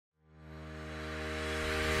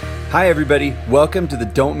Hi, everybody. Welcome to the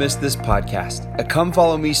Don't Miss This podcast, a Come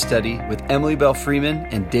Follow Me study with Emily Bell Freeman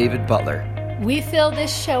and David Butler. We fill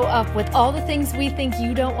this show up with all the things we think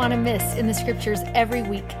you don't want to miss in the scriptures every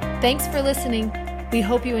week. Thanks for listening. We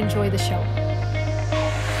hope you enjoy the show.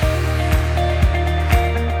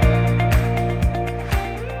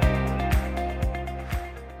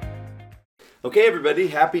 Okay, everybody,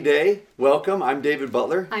 happy day. Welcome. I'm David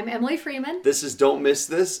Butler. I'm Emily Freeman. This is Don't Miss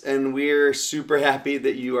This, and we're super happy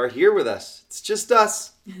that you are here with us. It's just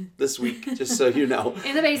us this week, just so you know.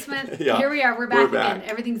 In the basement. Yeah, Here we are. We're back again.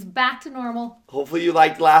 Everything's back to normal. Hopefully you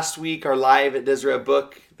liked last week, our live at Deseret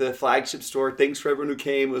Book, the flagship store. Thanks for everyone who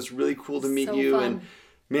came. It was really cool to meet So you. fun. And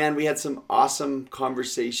man, we had some awesome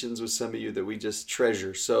conversations with some of you that we just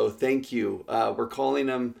treasure. So thank you. We're calling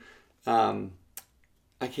them...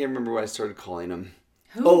 I can't remember what I started calling them.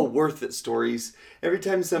 Who? Oh, Worth It stories. Every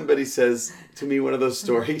time somebody says to me one of those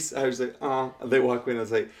stories, I was like, oh, they walk in, I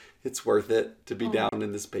was like, it's worth it to be down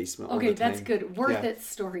in this basement all the Okay, time. that's good. Worth it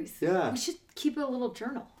stories. Yeah. We should keep a little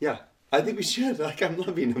journal. Yeah, I think we should. Like, I'm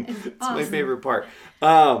loving them. It's my awesome. favorite part.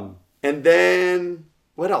 And then,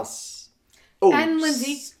 what else? Oh, And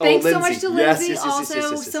Lindsay. Thanks so much to Lindsay.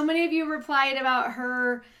 Yes. So many of you replied about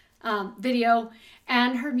her video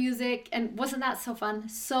and her music, and wasn't that so fun?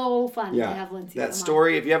 So fun to have Lindsay. That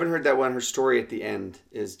story, if you haven't heard that one, her story at the end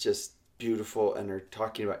is just beautiful, and her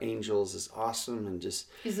talking about angels is awesome, and just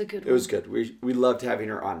It's a good one. It was good. We loved having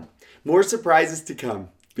her on. More surprises to come,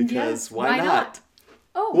 because Yes, why not?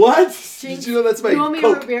 Oh. What? Jinx. Did you know that's my You want me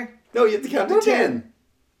Coke? a root beer? No, you have to count to Root beer. 10.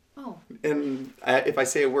 Oh. And if I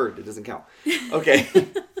say a word, it doesn't count. Okay.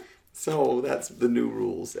 So that's the new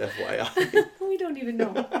rules, FYI. We don't even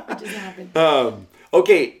know what just happened.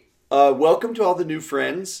 Okay. Welcome to all the new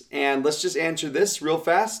friends. And let's just answer this real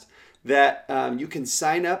fast. That you can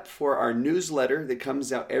sign up for our newsletter that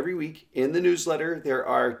comes out every week. In the newsletter, there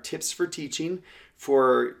are tips for teaching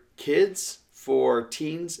for kids, for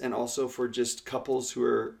teens, and also for just couples who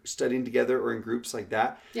are studying together or in groups like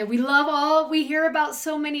that. Yeah, we hear about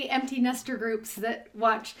so many empty nester groups that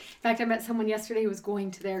watch. In fact, I met someone yesterday who was going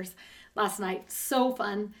to theirs last night. So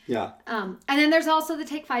fun. Yeah. And then there's also the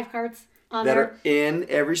Take 5 cards on That there. are in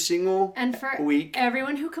every single And for week.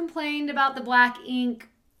 everyone who complained about the black ink,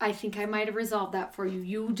 I think I might have resolved that for you.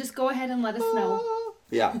 You just go ahead and let us know.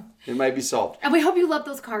 Yeah, it might be solved. And we hope you love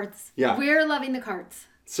those cards. Yeah. We're loving the cards.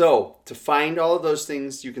 So, to find all of those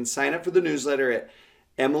things, you can sign up for the newsletter at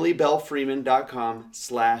emilybellfreeman.com/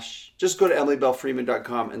 just go to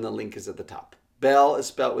emilybellfreeman.com and the link is at the top. Bell is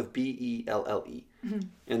spelled with B-E-L-L-E. Mm-hmm.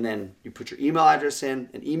 And then you put your email address in,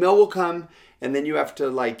 an email will come, and then you have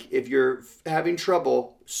to, if you're having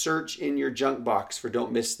trouble, search in your junk box for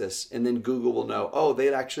Don't Miss This, and then Google will know, oh,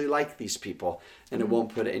 they actually like these people, and it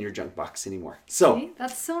won't put it in your junk box anymore. So, See?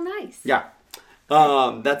 That's so nice. yeah.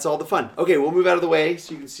 That's all the fun. Okay, we'll move out of the way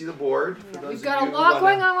so you can see the board. We've got a lot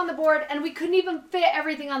going on the board, and we couldn't even fit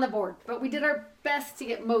everything on the board, but we did our best to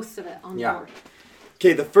get most of it on the board.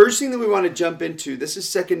 Okay, the first thing that we want to jump into, this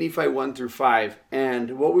is 2 Nephi 1 through 5,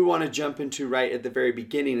 and what we want to jump into right at the very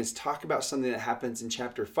beginning is talk about something that happens in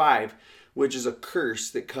chapter 5, which is a curse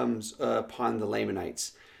that comes upon the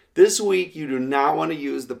Lamanites. This week, you do not want to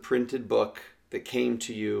use the printed book that came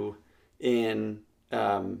to you in...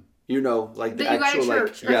 like the that you got actual, at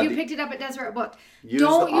church, or if you picked it up at Deseret Book.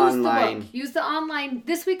 Don't use the book. Use the online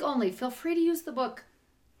this week only. Feel free to use the book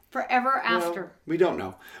forever after. Well, we don't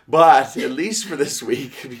know, but at least for this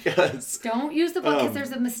week, because don't use the book because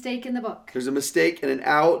there's a mistake in the book. There's a mistake and an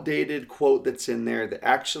outdated quote that's in there that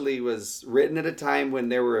actually was written at a time when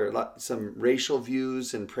there were some racial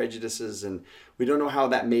views and prejudices, and we don't know how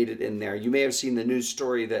that made it in there. You may have seen the news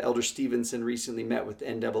story that Elder Stevenson recently met with the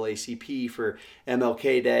NAACP for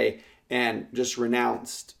MLK Day and just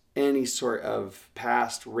renounced any sort of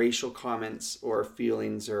past racial comments or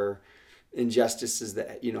feelings or injustices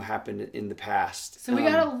that happened in the past. So we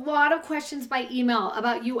got a lot of questions by email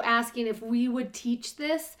about you asking if we would teach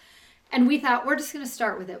this, and we thought we're just going to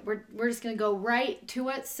start with it. We're just going to go right to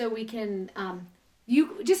it so we can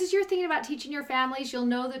you just as you're thinking about teaching your families, you'll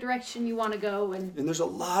know the direction you want to go. And there's a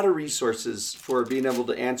lot of resources for being able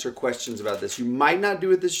to answer questions about this. You might not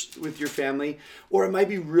do it with your family, or it might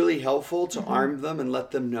be really helpful to arm them and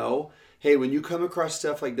let them know, hey, when you come across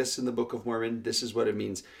stuff like this in the Book of Mormon, this is what it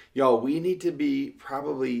means. Y'all, we need to be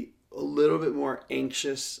probably a little bit more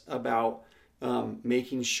anxious about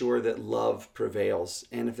making sure that love prevails.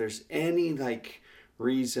 And if there's any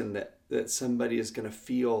reason that somebody is going to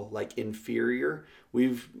feel inferior,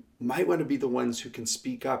 we might want to be the ones who can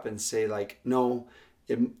speak up and say no,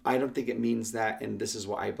 I don't think it means that, and this is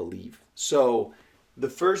what I believe. So The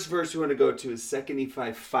first verse we want to go to is 2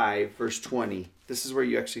 Nephi 5, verse 20. This is where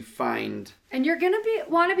you actually find. And you're going to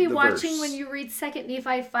want to be watching verse. when you read 2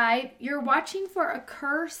 Nephi 5. You're watching for a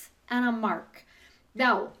curse and a mark.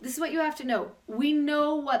 Now, this is what you have to know. We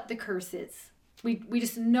know what the curse is. We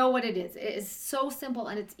just know what it is. It is so simple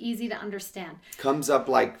and it's easy to understand. Comes up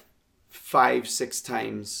like 5-6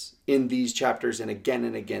 times in these chapters and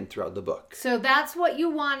again throughout the book. So that's what you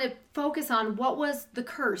want to focus on. What was the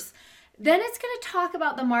curse? Then it's going to talk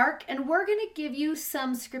about the mark, and we're going to give you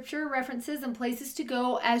some scripture references and places to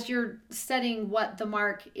go as you're studying what the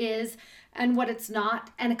mark is and what it's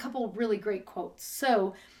not, and a couple really great quotes.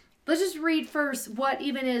 So let's just read first what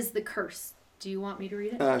even is the curse. Do you want me to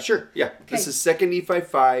read it? Sure, yeah. Okay. This is 2 Nephi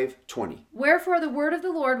 5:20. Wherefore the word of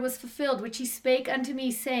the Lord was fulfilled, which he spake unto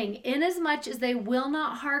me, saying, Inasmuch as they will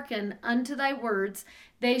not hearken unto thy words,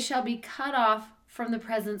 they shall be cut off from the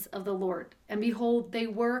presence of the Lord. And behold, they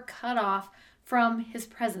were cut off from his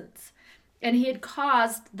presence. And he had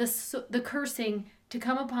caused the cursing to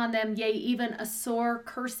come upon them, yea, even a sore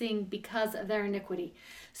cursing because of their iniquity.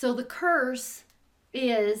 So the curse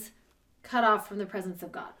is cut off from the presence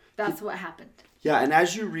of God. That's what happened. Yeah, and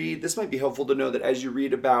as you read, this might be helpful to know that as you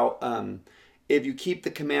read about if you keep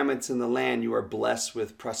the commandments in the land, you are blessed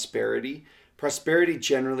with prosperity. Prosperity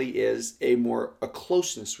generally is a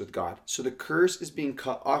closeness with God. So the curse is being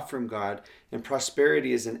cut off from God, and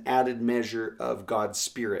prosperity is an added measure of God's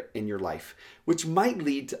Spirit in your life, which might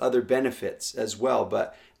lead to other benefits as well.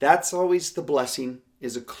 But that's always the blessing,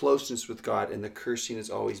 is a closeness with God, and the cursing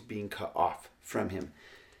is always being cut off from him.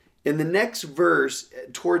 In the next verse,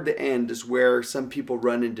 toward the end, is where some people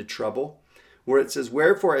run into trouble, where it says,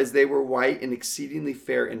 Wherefore, as they were white and exceedingly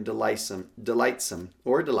fair and delightsome, Delilah,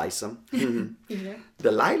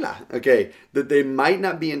 okay, that they might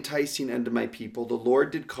not be enticing unto my people, the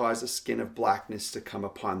Lord did cause a skin of blackness to come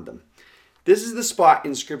upon them. This is the spot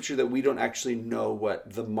in Scripture that we don't actually know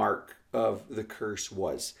what the mark of the curse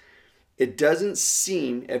was. It doesn't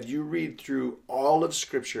seem, if you read through all of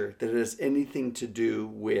Scripture, that it has anything to do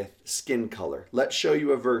with skin color. Let's show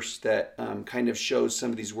you a verse that kind of shows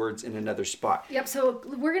some of these words in another spot. Yep, so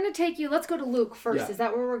we're going to take you, let's go to Luke first. Yeah. Is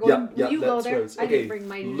that where we're going? Yeah, Will you go there? Okay. I didn't bring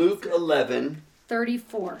my Luke 11.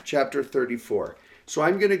 34. Chapter 34. So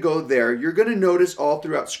I'm going to go there. You're going to notice all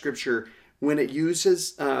throughout Scripture, when it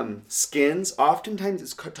uses skins, oftentimes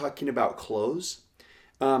it's talking about clothes.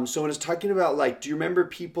 So when it's talking about, like, do you remember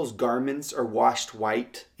people's garments are washed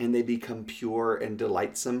white and they become pure and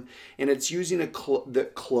delightsome? And it's using the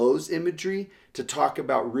clothes imagery to talk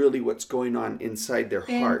about really what's going on inside their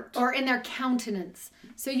heart. Or in their countenance.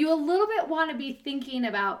 So you a little bit want to be thinking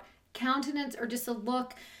about countenance or just a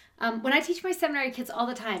look. When I teach my seminary kids all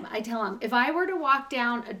the time, I tell them, if I were to walk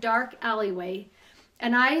down a dark alleyway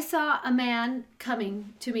and I saw a man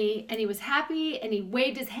coming to me and he was happy and he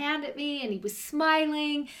waved his hand at me and he was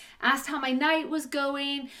smiling, asked how my night was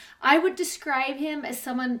going, I would describe him as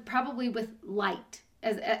someone probably with light.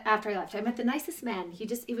 After I left, I met the nicest man.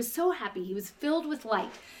 He was so happy. He was filled with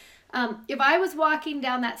light. If I was walking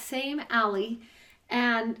down that same alley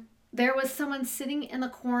and there was someone sitting in the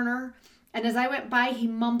corner, and as I went by, he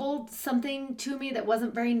mumbled something to me that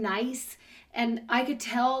wasn't very nice, and I could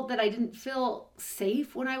tell that I didn't feel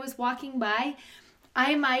safe when I was walking by,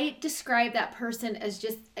 I might describe that person as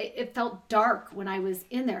just, it felt dark when I was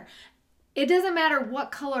in there. It doesn't matter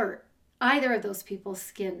what color either of those people's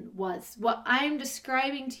skin was. What I'm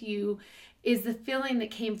describing to you is the feeling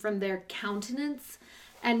that came from their countenance.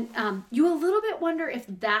 And you a little bit wonder if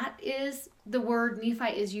that is the word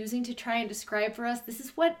Nephi is using to try and describe for us. This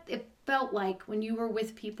is what it felt like when you were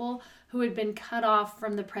with people who had been cut off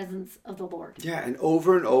from the presence of the Lord. Yeah, and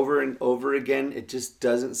over again, it just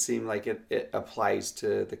doesn't seem like it applies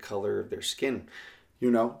to the color of their skin.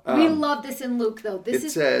 You know, we love this in Luke, though.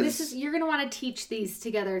 This says, is you're going to want to teach these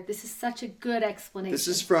together. This is such a good explanation. This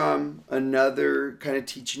is from another kind of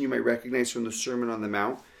teaching you might recognize from the Sermon on the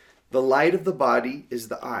Mount. The light of the body is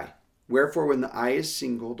the eye. Wherefore, when the eye is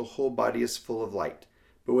single, the whole body is full of light.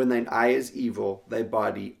 But when thine eye is evil, thy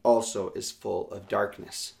body also is full of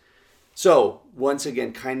darkness. So, once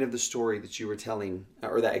again, kind of the story that you were telling,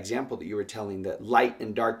 or that example that you were telling, that light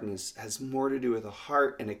and darkness has more to do with a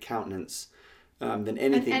heart and a countenance than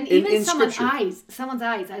anything. And even in someone's Scripture.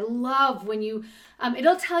 eyes. I love when you,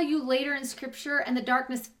 it'll tell you later in Scripture, and the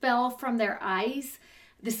darkness fell from their eyes.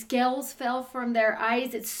 The scales fell from their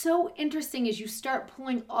eyes. It's so interesting as you start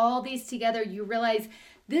pulling all these together, you realize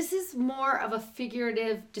this is more of a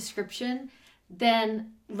figurative description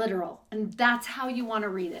than literal. And that's how you want to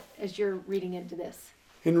read it as you're reading into this.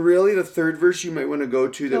 And really the third verse you might want to go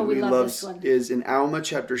to that we love this one. is in Alma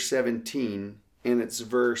chapter 17, and it's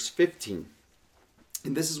verse 15.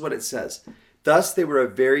 And this is what it says. Thus they were a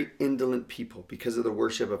very indolent people because of the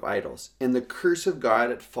worship of idols, and the curse of God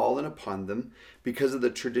had fallen upon them because of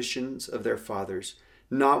the traditions of their fathers.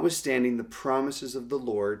 Notwithstanding, the promises of the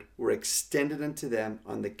Lord were extended unto them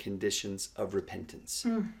on the conditions of repentance.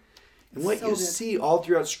 And what So you good. see all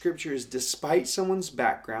throughout Scripture is despite someone's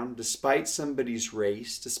background, despite somebody's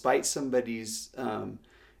race, despite somebody's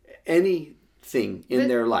anything in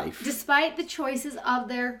their life, Despite the choices of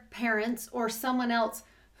their parents or someone else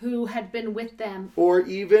who had been with them. or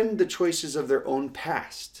even the choices of their own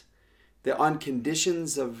past, that on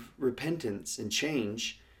conditions of repentance and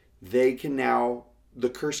change, they can now, the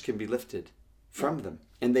curse can be lifted from them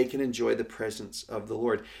and they can enjoy the presence of the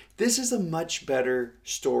Lord. This is a much better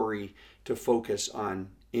story to focus on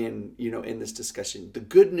in this discussion. The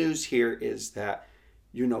good news here is that,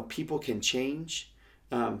 people can change,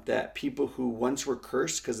 that people who once were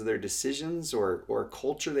cursed because of their decisions or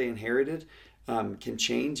culture they inherited, can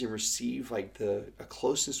change and receive like a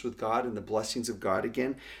closeness with God and the blessings of God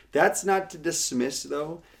again. That's not to dismiss,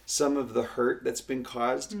 though, some of the hurt that's been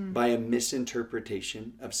caused by a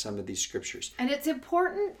misinterpretation of some of these scriptures. And it's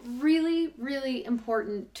important, really, really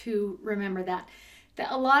important to remember that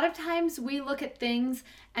a lot of times we look at things,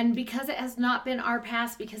 and because it has not been our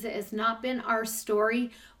past, because it has not been our story,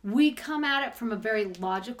 we come at it from a very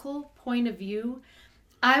logical point of view.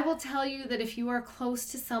 I will tell you that if you are close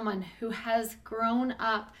to someone who has grown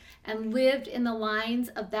up and lived in the lines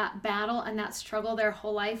of that battle and that struggle their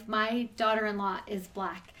whole life, my daughter-in-law is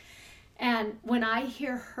Black. And when I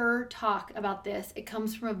hear her talk about this, it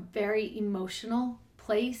comes from a very emotional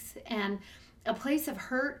place and a place of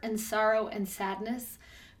hurt and sorrow and sadness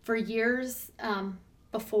for years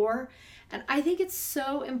before. And I think it's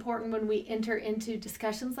so important when we enter into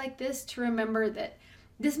discussions like this to remember that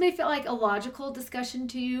this may feel like a logical discussion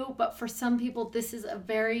to you, but for some people, this is a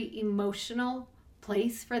very emotional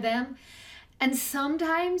place for them. And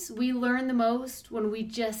sometimes we learn the most when we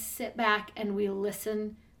just sit back and we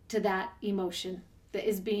listen to that emotion that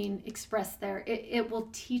is being expressed there. It will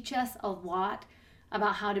teach us a lot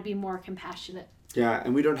about how to be more compassionate. Yeah,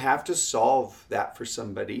 and we don't have to solve that for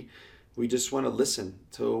somebody. We just want to listen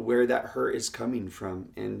to where that hurt is coming from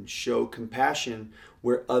and show compassion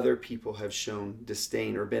where other people have shown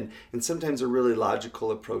disdain or been. And sometimes a really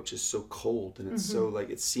logical approach is so cold and it's so like,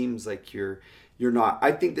 it seems like you're not.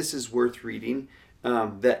 I think this is worth reading,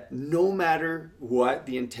 that no matter what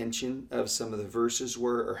the intention of some of the verses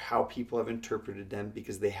were or how people have interpreted them,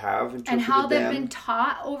 because they have interpreted them. And how they've been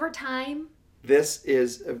taught over time. This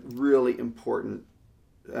is a really important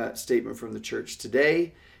statement from the church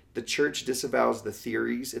today. The church disavows the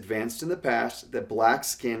theories advanced in the past that black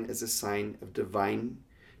skin is a sign of divine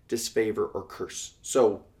disfavor or curse.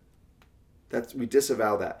 So we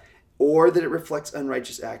disavow that. Or that it reflects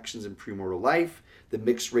unrighteous actions in premortal life, that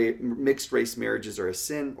mixed race marriages are a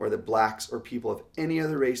sin, or that blacks or people of any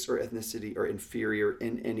other race or ethnicity are inferior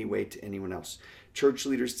in any way to anyone else. Church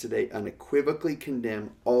leaders today unequivocally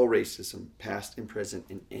condemn all racism, past and present,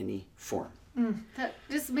 in any form. That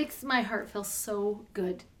just makes my heart feel so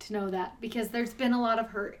good to know that, because there's been a lot of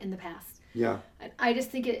hurt in the past. Yeah. I just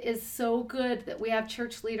think it is so good that we have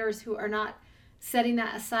church leaders who are not setting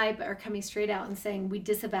that aside, but are coming straight out and saying, we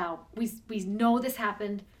disavow. We know this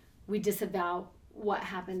happened. We disavow what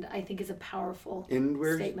happened. I think is a powerful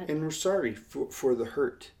statement. And we're sorry for the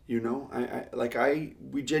hurt.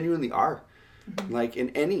 We genuinely are. Like in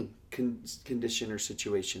any condition or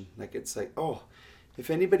situation. Like it's like, oh, if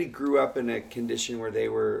anybody grew up in a condition where they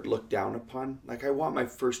were looked down upon, like I want my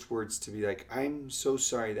first words to be like, I'm so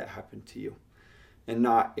sorry that happened to you. And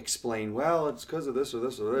not explain, well, it's because of this or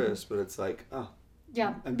this or this, but it's like, oh,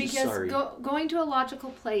 yeah, I'm just because sorry. Going to a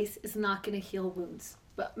logical place is not going to heal wounds,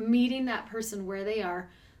 but meeting that person where they are,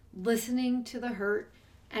 listening to the hurt,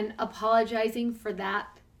 and apologizing for that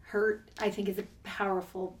hurt, I think is a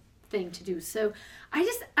powerful thing to do. So I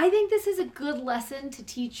think this is a good lesson to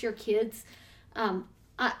teach your kids.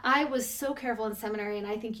 I was so careful in seminary, and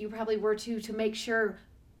I think you probably were too, to make sure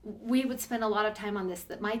we would spend a lot of time on this,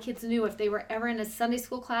 that my kids knew if they were ever in a Sunday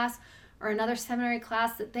school class or another seminary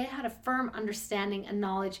class, that they had a firm understanding and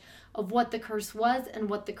knowledge of what the curse was and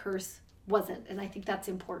what the curse wasn't. And I think that's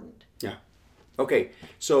important. Yeah. Okay,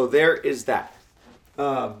 so there is that.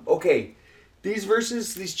 Okay, these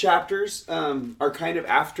verses, these chapters are kind of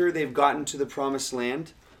after they've gotten to the promised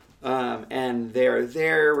land. And they're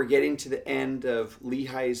there. We're getting to the end of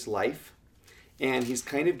Lehi's life. And he's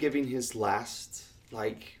kind of giving his last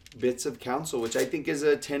bits of counsel, which I think is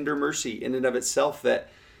a tender mercy in and of itself, that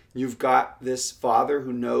you've got this father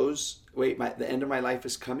who knows, the end of my life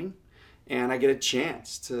is coming, and I get a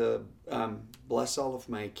chance to bless all of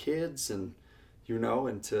my kids and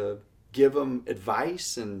and to give them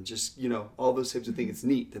advice and just, all those types of things. It's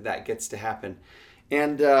neat that gets to happen.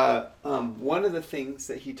 And one of the things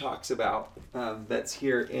that he talks about that's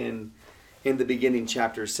here in the beginning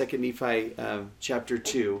chapters, 2 Nephi chapter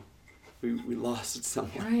 2, we lost it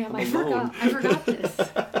somewhere. Here I am. I forgot this.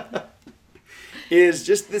 Is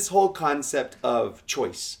just this whole concept of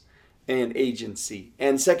choice and agency.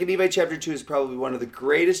 And 2 Nephi chapter 2 is probably one of the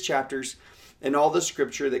greatest chapters in all the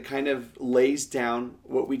scripture that kind of lays down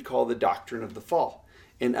what we'd call the doctrine of the fall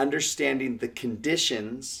and understanding the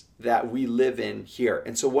conditions that we live in here.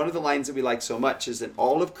 And so one of the lines that we like so much is in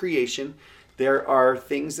all of creation, there are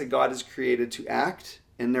things that God has created to act,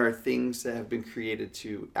 and there are things that have been created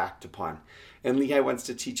to act upon. And Lehi wants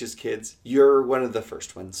to teach his kids, you're one of the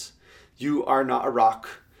first ones. You are not a rock,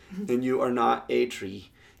 and you are not a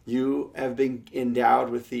tree. You have been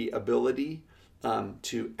endowed with the ability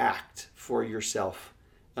to act for yourself,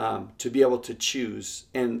 to be able to choose.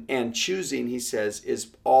 And choosing, he says,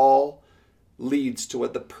 is all leads to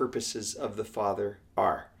what the purposes of the Father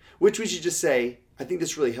are. Which we should just say, I think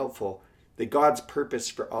that's really helpful, that God's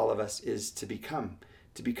purpose for all of us is to become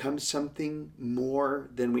something more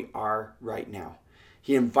than we are right now.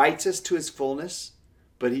 He invites us to his fullness,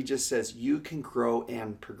 but he just says you can grow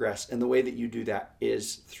and progress. And the way that you do that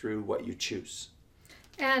is through what you choose.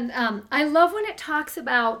 And I love when it talks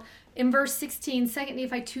about in verse 16, 2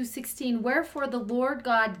 Nephi 2:16, wherefore the Lord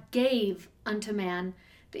God gave unto man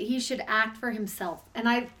that he should act for himself. And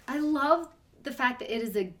I love the fact that it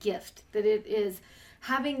is a gift, that it is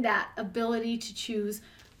having that ability to choose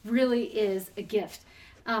really is a gift.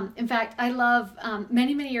 In fact, I love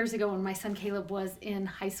many, many years ago when my son Caleb was in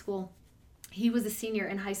high school, he was a senior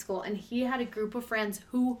in high school, and he had a group of friends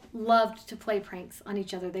who loved to play pranks on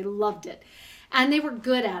each other. They loved it, and they were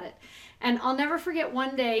good at it. And I'll never forget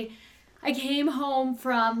one day, I came home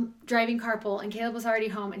from driving carpool, and Caleb was already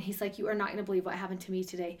home, and he's like, you are not going to believe what happened to me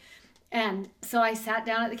today. And so I sat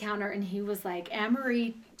down at the counter, and he was like,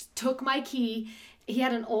 Anne-Marie took my key. He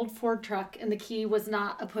had an old Ford truck, and the key was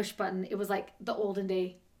not a push button. It was like the olden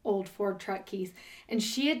day old Ford truck keys. And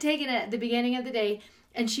she had taken it at the beginning of the day,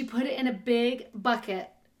 and she put it in a big bucket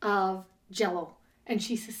of Jell-O. And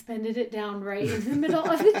she suspended it down right in the middle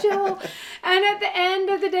of the Jell-O. And at the end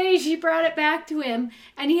of the day, she brought it back to him.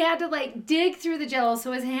 And he had to dig through the Jell-O.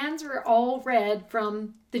 So his hands were all red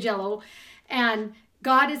from the Jell-O. And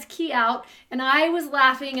got his key out. And I was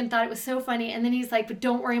laughing and thought it was so funny. And then he's like, but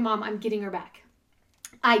don't worry, Mom, I'm getting her back.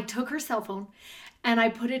 I took her cell phone and I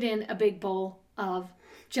put it in a big bowl of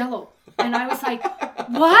Jell-O. And I was like,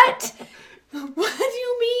 what? What do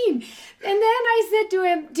you mean? And then I said to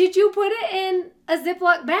him, did you put it in a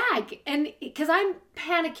Ziploc bag? And because I'm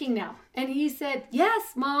panicking now. And he said,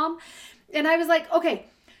 yes, Mom. And I was like, okay,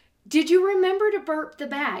 did you remember to burp the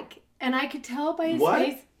bag? And I could tell by his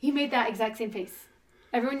face, he made that exact same face.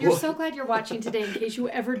 Everyone, you're so glad you're watching today in case you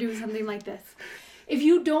ever do something like this. If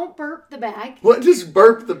you don't burp the bag. What does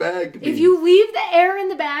burp the bag mean? If you leave the air in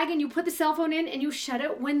the bag and you put the cell phone in and you shut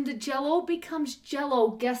it, when the Jell-O becomes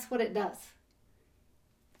Jell-O, guess what it does?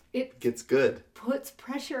 It gets good. Puts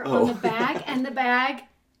pressure on the bag, and the bag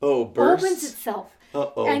bursts. opens itself.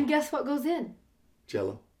 And guess what goes in?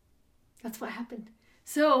 Jell-O. That's what happened.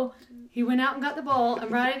 So he went out and got the bowl and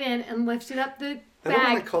brought it in and lifted up the bag. I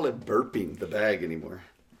don't want to call it burping the bag anymore.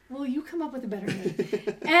 Well, you come up with a better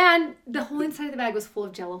name. And the whole inside of the bag was full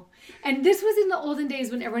of Jell-O. And this was in the olden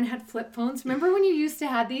days when everyone had flip phones. Remember when you used to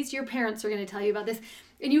have these? Your parents are going to tell you about this.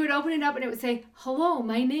 And you would open it up and it would say, hello,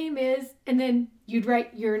 my name is, and then you'd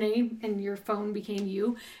write your name and your phone became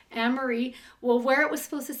you, Anne-Marie. Well, where it was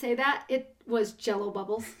supposed to say that, it was Jell-O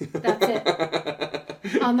bubbles. That's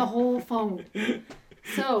it. On the whole phone.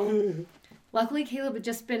 So, luckily Caleb had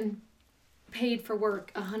just been paid for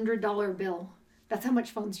work, $100 bill. That's how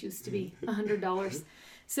much phones used to be, $100.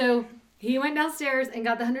 So he went downstairs and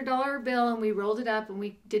got the $100 bill, and we rolled it up and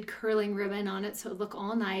we did curling ribbon on it so it looked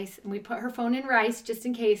all nice. And we put her phone in rice just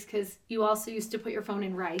in case, because you also used to put your phone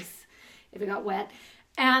in rice if it got wet,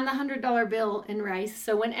 and the $100 bill in rice.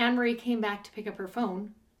 So when Anne-Marie came back to pick up her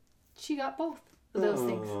phone, she got both of those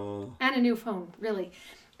things and a new phone, really.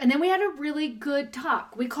 And then we had a really good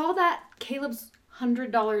talk. We call that Caleb's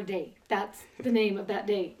 $100 day. That's the name of that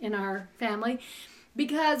day in our family,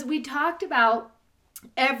 because we talked about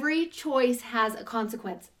every choice has a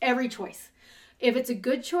consequence. Every choice. If it's a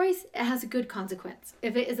good choice, it has a good consequence.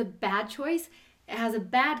 If it is a bad choice, it has a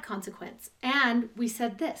bad consequence. And we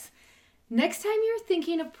said this: next time you're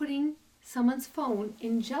thinking of putting someone's phone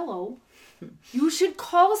in Jell-O, you should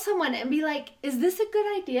call someone and be like, is this a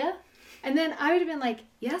good idea? And then I would have been like,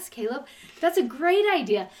 yes, Caleb, that's a great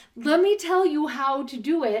idea. Let me tell you how to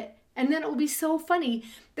do it. And then it will be so funny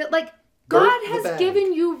that like Bert God the has bag.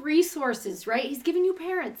 given you resources, right? He's given you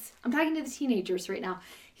parents. I'm talking to the teenagers right now.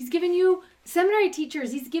 He's given you seminary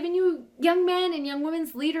teachers. He's given you young men and young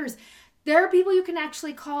women's leaders. There are people you can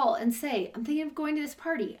actually call and say, I'm thinking of going to this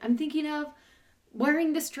party. I'm thinking of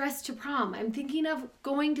wearing this dress to prom. I'm thinking of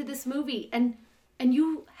going to this movie. And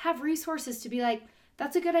you have resources to be like,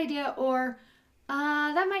 that's a good idea, or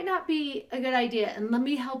that might not be a good idea. And let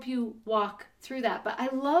me help you walk through that. But I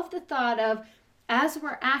love the thought of, as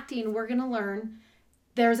we're acting, we're going to learn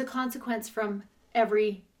there's a consequence from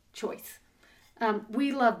every choice.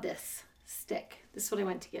 We love this stick. This is what I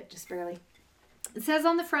went to get, just barely. It says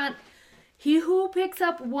on the front, he who picks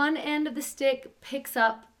up one end of the stick picks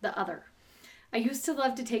up the other. I used to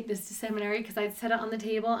love to take this to seminary because I'd set it on the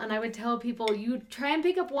table and I would tell people, you try and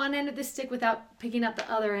pick up one end of the stick without picking up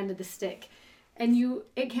the other end of the stick. And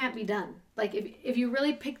it can't be done. Like if you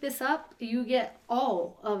really pick this up, you get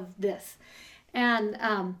all of this. And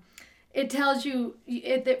it tells you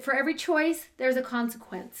that for every choice, there's a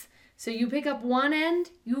consequence. So you pick up one end,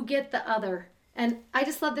 you get the other. And I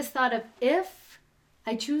just love this thought of, if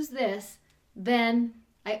I choose this, then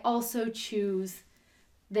I also choose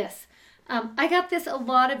this. I got this a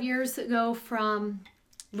lot of years ago from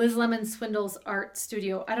Liz Lemon Swindle's art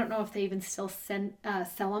studio. I don't know if they even still sell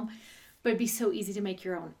them, but it'd be so easy to make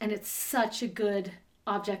your own. And it's such a good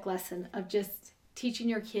object lesson of just teaching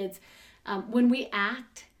your kids. When we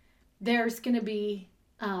act, there's going to be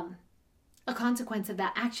a consequence of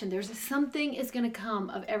that action. Something is going to come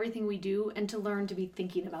of everything we do, and to learn to be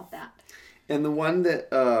thinking about that. And the one that,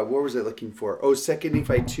 what was I looking for? 2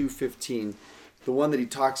 Nephi 2:15. The one that he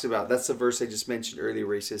talks about, that's the verse I just mentioned earlier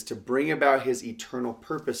where he says, to bring about his eternal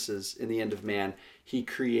purposes in the end of man, he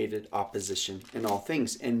created opposition in all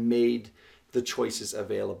things and made the choices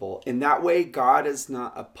available. In that way, God is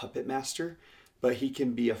not a puppet master, but he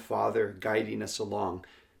can be a father guiding us along.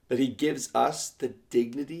 But he gives us the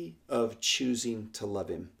dignity of choosing to love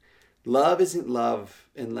him. Love isn't love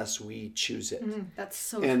unless we choose it. That's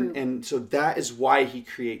so true. And so that is why he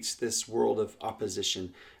creates this world of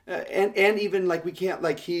opposition. And even like we can't,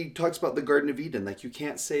 like he talks about the Garden of Eden, like you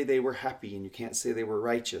can't say they were happy and you can't say they were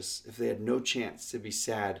righteous if they had no chance to be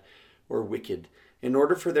sad or wicked. In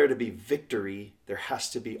order for there to be victory, there has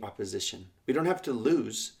to be opposition. We don't have to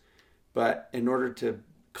lose, but in order to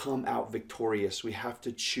come out victorious, we have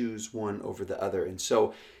to choose one over the other. And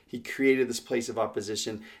so he created this place of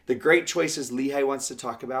opposition. The great choices Lehi wants to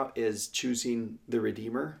talk about is choosing the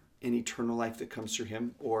Redeemer and eternal life that comes through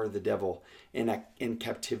him, or the devil and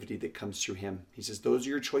captivity that comes through him. He says, those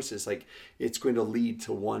are your choices. Like it's going to lead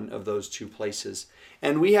to one of those two places.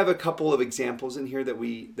 And we have a couple of examples in here that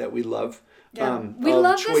we love. Yeah. We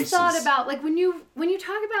love choices. This thought about, like when you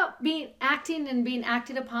talk about acting and being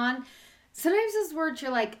acted upon, sometimes those words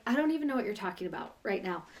you're like, I don't even know what you're talking about right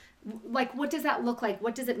now. Like, what does that look like?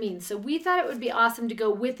 What does it mean? So we thought it would be awesome to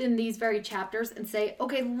go within these very chapters and say,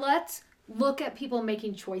 okay, let's look at people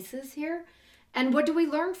making choices here. And what do we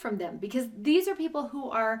learn from them? Because these are people who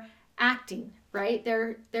are acting, right?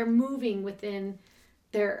 They're moving within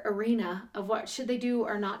their arena of what should they do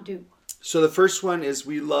or not do. So the first one is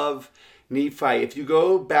we love Nephi. If you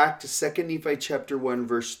go back to 2 Nephi chapter 1,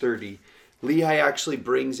 verse 30, Lehi actually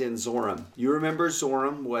brings in Zoram. You remember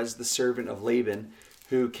Zoram was the servant of Laban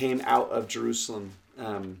who came out of Jerusalem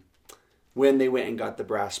when they went and got the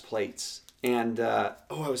brass plates. And I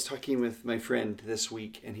was talking with my friend this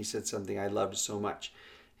week, and he said something I loved so much.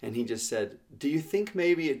 And he just said, do you think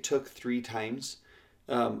maybe it took 3 times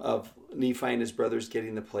of Nephi and his brothers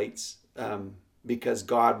getting the plates because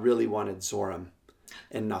God really wanted Zoram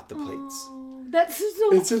and not the plates? Oh, that's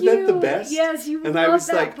so Isn't cute. that the best? Yes, you and love I was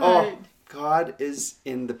that like, part. God is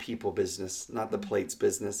in the people business, not the plates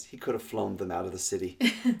business. He could have flown them out of the city.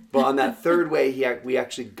 But on that third way, we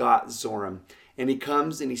actually got Zoram. And he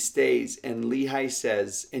comes and he stays, and Lehi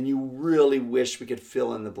says, and you really wish we could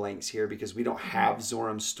fill in the blanks here because we don't have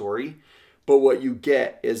Zoram's story. But what you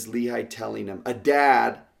get is Lehi telling him, a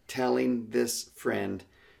dad telling this friend.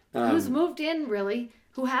 Who's moved in, really,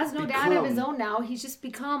 who has no dad of his own now. He's just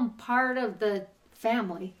become part of the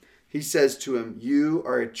family. He says to him, you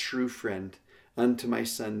are a true friend unto my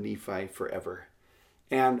son Nephi forever.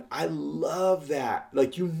 And I love that.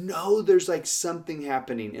 Like, there's like something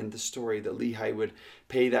happening in the story that Lehi would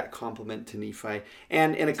pay that compliment to Nephi.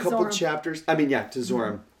 And in a couple chapters, to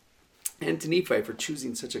Zoram. And to Nephi for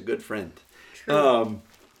choosing such a good friend. True.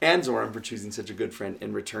 And Zoram for choosing such a good friend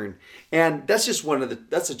in return. And that's just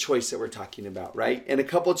that's a choice that we're talking about, right? In a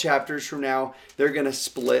couple chapters from now, they're going to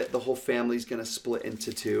split. The whole family's going to split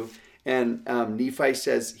into 2. And Nephi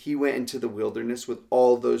says he went into the wilderness with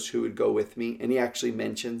all those who would go with me. And he actually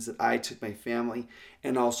mentions that I took my family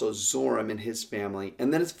and also Zoram and his family.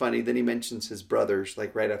 And then it's funny, then he mentions his brothers,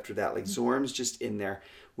 like right after that. Like Zoram's just in there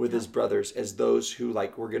with his brothers as those who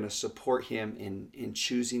like were going to support him in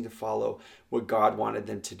choosing to follow what God wanted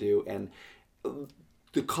them to do. And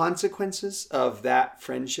the consequences of that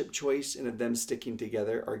friendship choice and of them sticking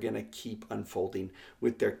together are going to keep unfolding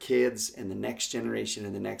with their kids and the next generation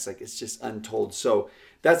and the next, like it's just untold. So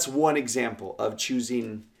that's one example of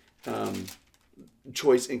choosing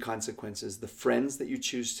choice and consequences. The friends that you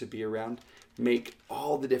choose to be around make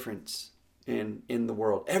all the difference in the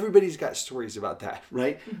world. Everybody's got stories about that,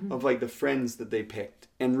 right? Mm-hmm. Of like the friends that they picked.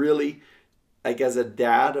 And really, like as a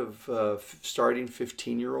dad of a starting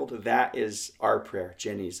 15-year-old, that is our prayer,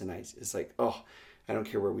 Jenny's and I's. It's like, oh, I don't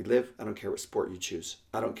care where we live. I don't care what sport you choose.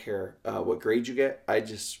 I don't care what grade you get. I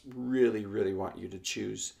just really, really want you to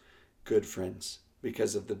choose good friends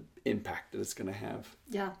because of the impact that it's going to have.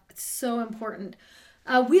 Yeah, it's so important.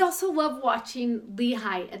 We also love watching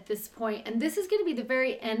Lehi at this point, and this is going to be the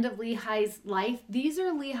very end of Lehi's life. These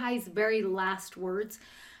are Lehi's very last words.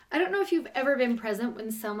 I don't know if you've ever been present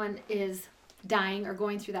when someone is dying or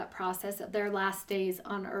going through that process of their last days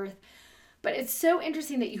on earth. But it's so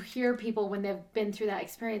interesting that you hear people when they've been through that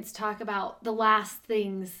experience talk about the last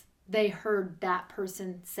things they heard that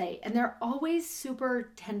person say. And they're always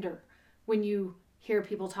super tender when you hear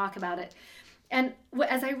people talk about it. And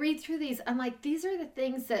as I read through these, I'm like, these are the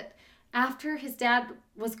things that after his dad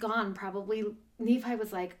was gone, probably Nephi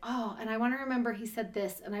was like, oh, and I want to remember he said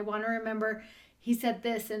this, and I want to remember he said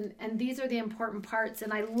this, and these are the important parts.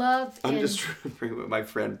 And I love. I'm just remembering what my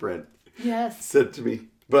friend Brent yes said to me,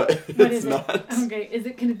 but it's not. Okay, is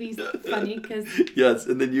it going to be funny? Because yes,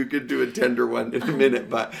 and then you could do a tender one in a minute.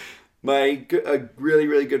 But a really,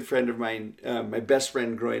 really good friend of mine, my best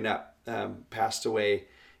friend growing up, passed away,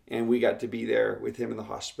 and we got to be there with him in the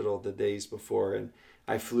hospital the days before. And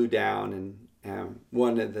I flew down, and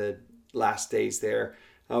one of the last days there,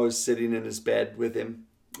 I was sitting in his bed with him.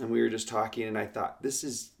 And we were just talking, and I thought, this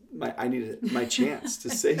is I need my chance to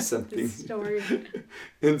say something. Story.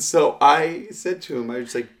 And so I said to him, I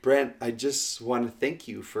was like, Brent, I just want to thank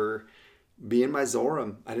you for being my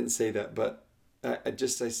Zoram. I didn't say that, but I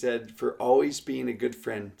said, for always being a good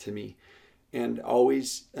friend to me and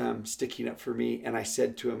always sticking up for me. And I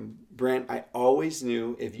said to him, Brent, I always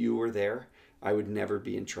knew if you were there, I would never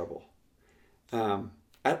be in trouble.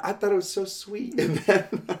 I thought it was so sweet.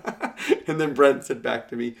 And then Brent said back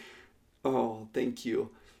to me, oh, thank you.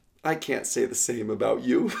 I can't say the same about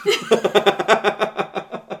you.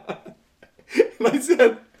 And I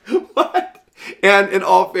said, what? And in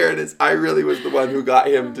all fairness, I really was the one who got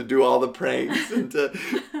him to do all the pranks and to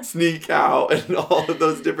sneak out and all of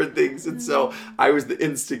those different things. And so I was the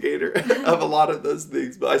instigator of a lot of those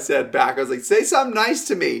things. But I said back, I was like, say something nice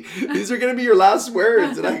to me. These are going to be your last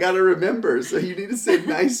words, and I got to remember. So you need to say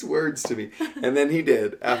nice words to me. And then he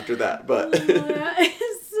did after that. But that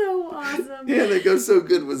is so awesome. Yeah, that goes so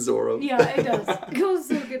good with Zoram. Yeah, it does. It goes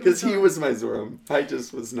so good with Because he was my Zoram. I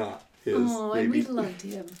just was not his. Oh, and we loved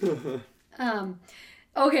him.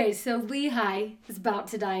 Okay, so Lehi is about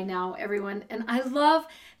to die now, everyone. And I love,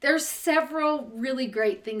 there's several really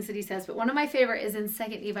great things that he says, but one of my favorite is in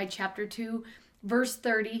 2 Nephi chapter 2, verse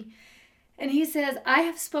 30. And he says, I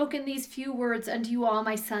have spoken these few words unto you all,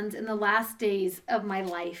 my sons, in the last days of my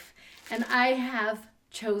life, and I have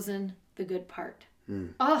chosen the good part.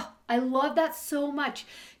 Oh, I love that so much.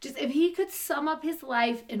 Just if he could sum up his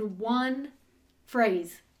life in one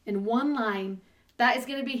phrase, in one line, that is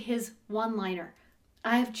going to be his one-liner.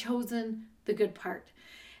 I have chosen the good part.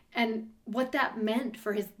 And what that meant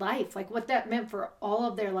for his life, like what that meant for all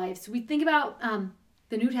of their lives. We think about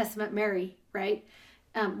the New Testament Mary, right?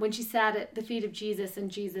 When she sat at the feet of Jesus, and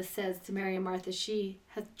Jesus says to Mary and Martha, she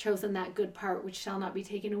has chosen that good part which shall not be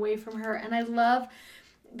taken away from her. And I love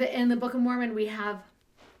that in the Book of Mormon we have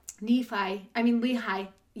Lehi,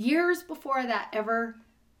 years before that ever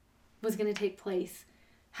was going to take place,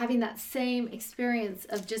 having that same experience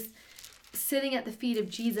of just sitting at the feet of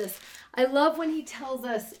Jesus. I love when he tells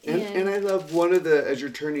us and I love as you're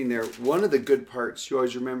turning there, one of the good parts you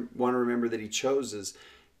always want to remember that he chose is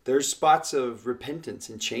there's spots of repentance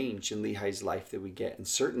and change in Lehi's life that we get, and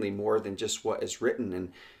certainly more than just what is written.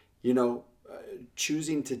 And,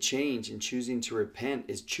 choosing to change and choosing to repent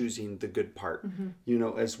is choosing the good part,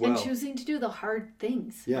 as well. And choosing to do the hard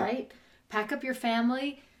things, right? Pack up your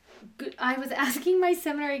family. I was asking my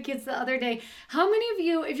seminary kids the other day, how many of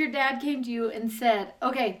you, if your dad came to you and said,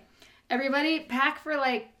 okay, everybody pack for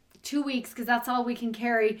like 2 weeks because that's all we can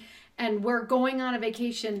carry. And we're going on a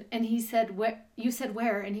vacation. And he said, "What?" You said,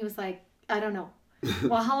 "Where?" And he was like, "I don't know."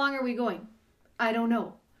 "Well, how long are we going?" "I don't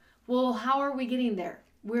know." "Well, how are we getting there?"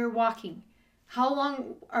 "We're walking." "How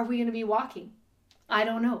long are we going to be walking?" "I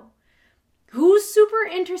don't know." Who's super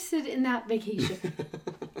interested in that vacation?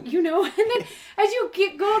 And then as you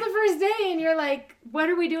go the first day and you're like, "What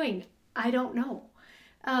are we doing?" "I don't know."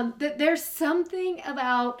 That there's something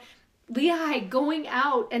about Lehi going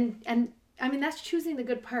out and I mean, that's choosing the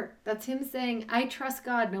good part. That's him saying, "I trust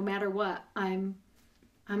God no matter what. I'm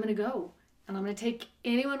going to go, and I'm going to take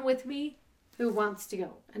anyone with me who wants to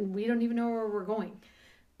go." And we don't even know where we're going,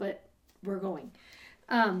 but we're going.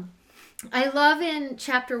 I love in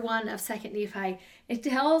chapter 1 of 2nd Nephi, it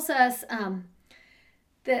tells us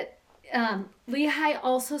that Lehi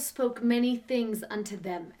also spoke many things unto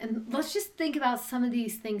them. And let's just think about some of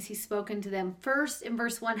these things he spoke unto them. First, in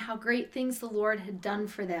verse 1, how great things the Lord had done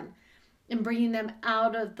for them in bringing them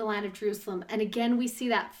out of the land of Jerusalem. And again, we see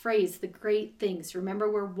that phrase, the great things. Remember,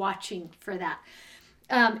 we're watching for that.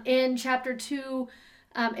 In chapter 2,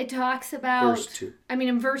 it talks about... Verse 2.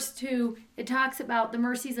 In verse 2, it talks about the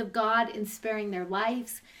mercies of God in sparing their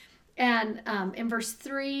lives. And in verse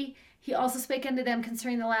 3, he also spake unto them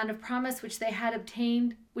concerning the land of promise, which they had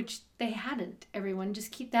obtained, which they hadn't, everyone.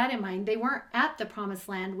 Just keep that in mind. They weren't at the promised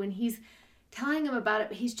land when he's telling them about it,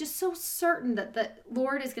 but he's just so certain that the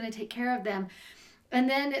Lord is going to take care of them. And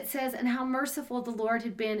then it says, and how merciful the Lord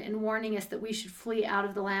had been in warning us that we should flee out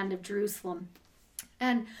of the land of Jerusalem.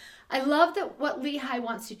 And I love that what Lehi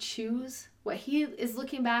wants to choose, what he is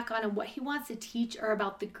looking back on and what he wants to teach are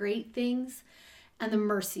about the great things and the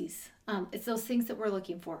mercies. It's those things that we're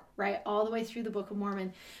looking for, right? All the way through the Book of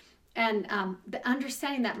Mormon. And the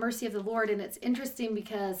understanding that mercy of the Lord. And it's interesting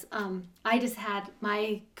because I just had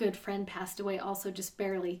my good friend passed away also just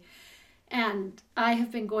barely. And I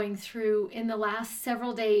have been going through in the last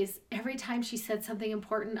several days, every time she said something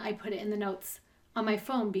important, I put it in the notes on my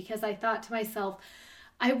phone because I thought to myself,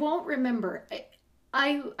 I won't remember.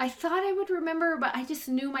 I thought I would remember, but I just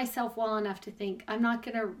knew myself well enough to think I'm not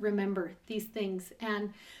going to remember these things.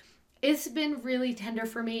 And it's been really tender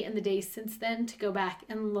for me in the days since then to go back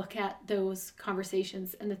and look at those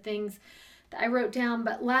conversations and the things that I wrote down.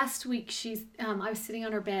 But last week, I was sitting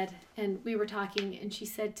on her bed and we were talking, and she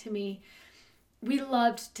said to me, we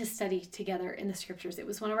loved to study together in the scriptures. It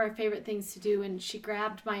was one of our favorite things to do. And she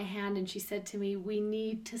grabbed my hand and she said to me, we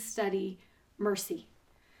need to study mercy.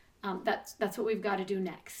 That's what we've got to do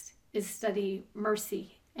next, is study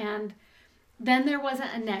mercy. And then there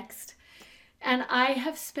wasn't a next. And I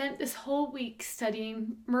have spent this whole week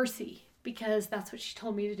studying mercy because that's what she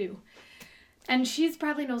told me to do. And she's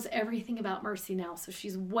probably knows everything about mercy now. So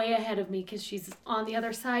she's way ahead of me because she's on the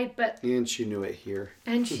other side. And she knew it here.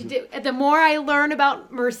 And she did. The more I learn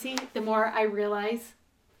about mercy, the more I realize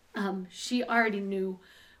she already knew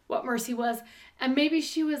what mercy was. And maybe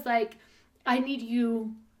she was like, I need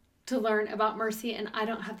you to learn about mercy, and I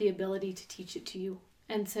don't have the ability to teach it to you.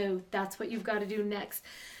 And so that's what you've got to do next.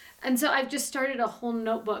 And so I've just started a whole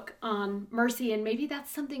notebook on mercy, and maybe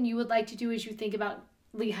that's something you would like to do as you think about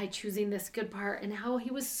Lehi choosing this good part and how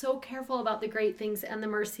he was so careful about the great things and the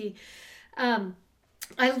mercy.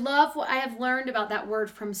 I love what I have learned about that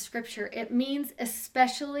word from Scripture. It means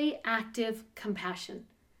especially active compassion.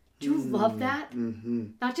 Do you love that? Mm-hmm.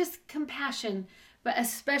 Not just compassion, but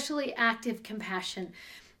especially active compassion.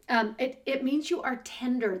 It means you are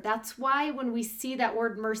tender. That's why when we see that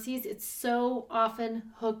word mercies, it's so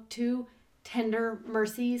often hooked to tender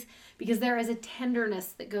mercies, because there is a tenderness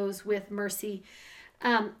that goes with mercy.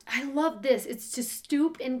 I love this. It's to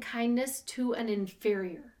stoop in kindness to an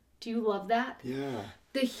inferior. Do you love that? Yeah.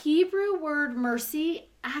 The Hebrew word mercy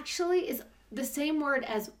actually is the same word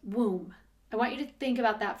as womb. I want you to think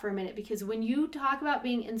about that for a minute, because when you talk about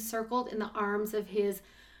being encircled in the arms of his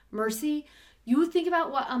mercy, you think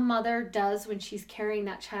about what a mother does when she's carrying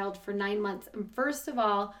that child for 9 months. And first of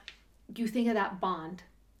all, you think of that bond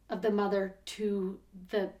of the mother to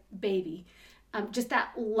the baby, just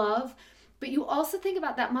that love. But you also think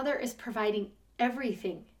about that mother is providing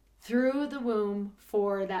everything through the womb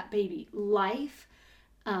for that baby. Life,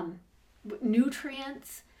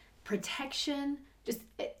 nutrients, protection, just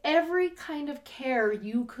every kind of care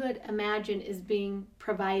you could imagine is being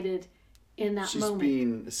provided in that moment. She's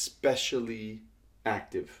being especially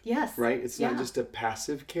active. Yes. Right? It's not just a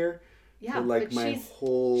passive care. Yeah. But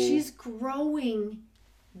she's growing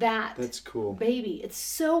that's cool. Baby. It's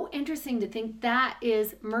so interesting to think that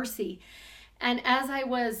is mercy. And as I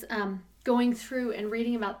was going through and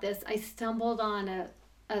reading about this, I stumbled on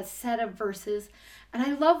a set of verses. And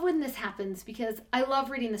I love when this happens because I love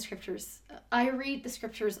reading the scriptures. I read the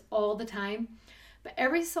scriptures all the time, but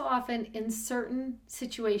every so often in certain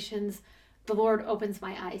situations, the Lord opens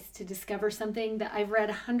my eyes to discover something that I've read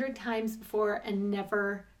 100 times before and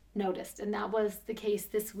never noticed. And that was the case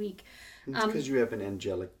this week. It's because you have an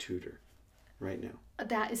angelic tutor right now.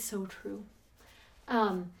 That is so true.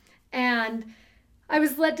 And I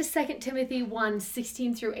was led to 2 Timothy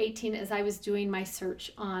 1:16 through 18 as I was doing my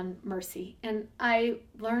search on mercy. And I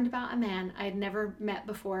learned about a man I had never met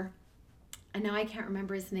before. And now I can't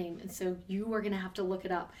remember his name. And so you are going to have to look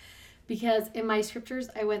it up. Because in my scriptures,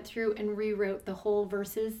 I went through and rewrote the whole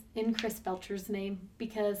verses in Chris Belcher's name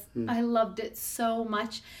because I loved it so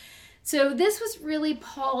much. So this was really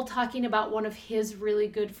Paul talking about one of his really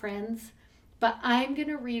good friends. But I'm going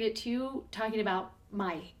to read it to you talking about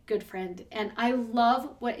my good friend. And I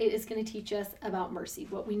love what it is going to teach us about mercy,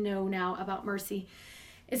 what we know now about mercy.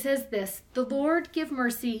 It says this: the Lord give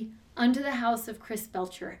mercy unto the house of Chris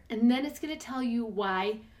Belcher. And then it's going to tell you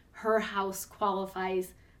why her house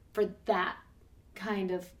qualifies for that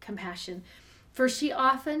kind of compassion. For she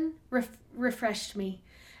often refreshed me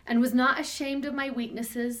and was not ashamed of my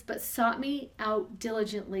weaknesses, but sought me out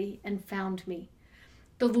diligently and found me.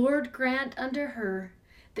 The Lord grant unto her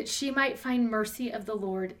that she might find mercy of the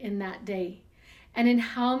Lord in that day. And in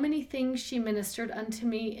how many things she ministered unto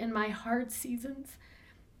me in my hard seasons,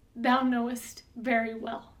 thou knowest very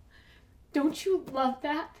well. Don't you love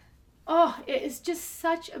that? Oh, it is just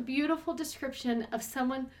such a beautiful description of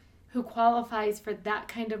someone who qualifies for that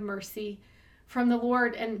kind of mercy from the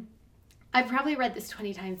Lord. And I've probably read this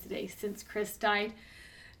 20 times today since Chris died,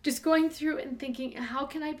 just going through and thinking, how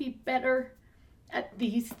can I be better at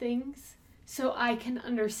these things so I can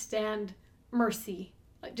understand mercy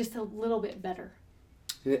just a little bit better?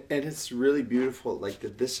 And it's really beautiful, like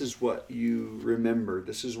that this is what you remember.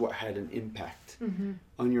 This is what had an impact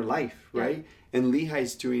on your life, right? Yeah. And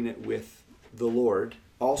Lehi's doing it with the Lord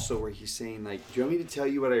also, where he's saying, like, do you want me to tell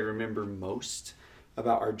you what I remember most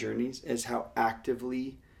about our journeys is how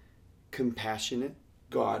actively compassionate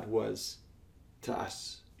God was to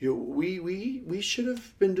us. You know, we should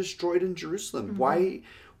have been destroyed in Jerusalem.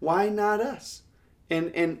 Why not us?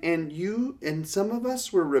 And you and some of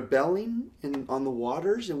us were rebelling on the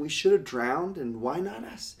waters, and we should have drowned, and why not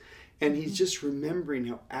us? And he's just remembering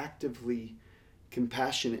how actively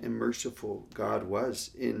compassionate and merciful God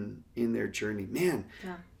was in their journey. Man,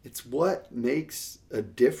 yeah. It's what makes a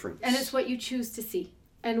difference. And it's what you choose to see.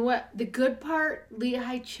 And what the good part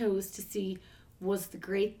Lehi chose to see was the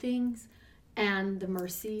great things and the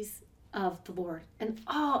mercies of the Lord. And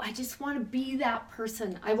I just want to be that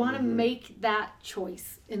person. I want to make that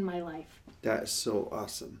choice in my life. That is so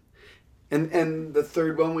awesome. And the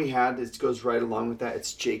third one we had, it goes right along with that.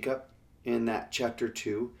 It's Jacob in that chapter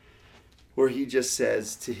 2, where he just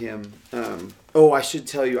says to him, I should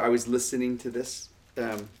tell you, I was listening to this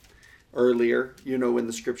earlier, when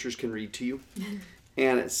the scriptures can read to you.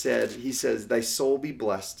 And he says, thy soul be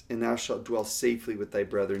blessed, and thou shalt dwell safely with thy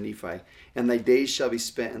brother Nephi, and thy days shall be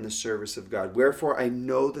spent in the service of God. Wherefore I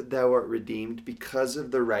know that thou art redeemed because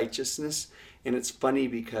of the righteousness. And it's funny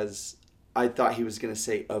because I thought he was going to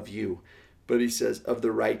say of you, but he says of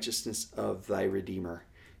the righteousness of thy Redeemer.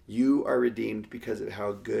 You are redeemed because of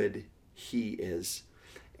how good he is.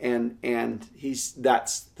 And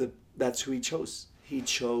that's who he chose. He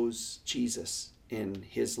chose Jesus in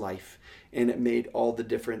his life, and it made all the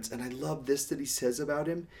difference. And I love this that he says about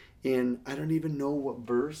him in, I don't even know what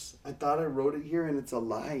verse. I thought I wrote it here and it's a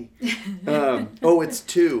lie. It's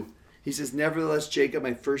 2. He says, nevertheless, Jacob,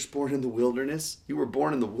 my firstborn in the wilderness, you were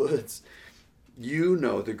born in the woods. You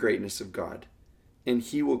know the greatness of God, and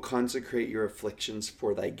he will consecrate your afflictions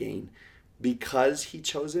for thy gain. Because he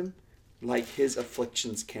chose him, like his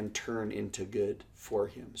afflictions can turn into good for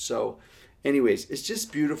him. So anyways, it's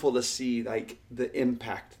just beautiful to see like the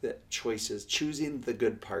impact that choosing the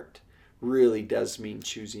good part really does mean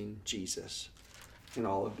choosing Jesus in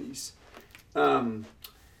all of these. What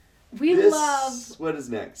is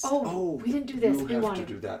next? We didn't do this. We have to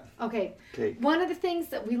do that. Okay. One of the things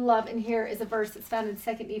that we love in here is a verse that's found in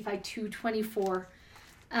 2 Nephi 2:24.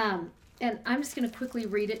 And I'm just going to quickly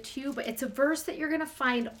read it to you, but it's a verse that you're going to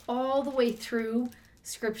find all the way through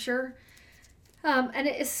Scripture. And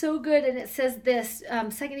it is so good, and it says this, 2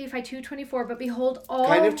 Nephi 2:24, but behold all...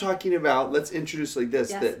 Kind of talking about, let's introduce like this,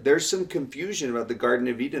 yes. That there's some confusion about the Garden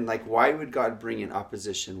of Eden. Like, why would God bring in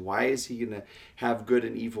opposition? Why is he going to have good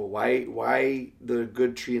and evil? Why the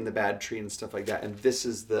good tree and the bad tree and stuff like that? And this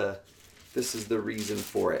is the reason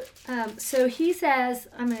for it. So he says,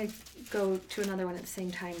 I'm going to go to another one at the same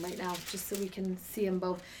time right now, just so we can see them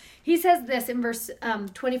both. He says this in verse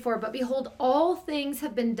 24, but behold, all things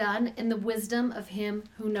have been done in the wisdom of him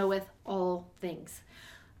who knoweth all things.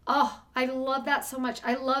 Oh, I love that so much.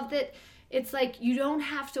 I love that it's like you don't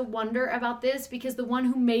have to wonder about this because the one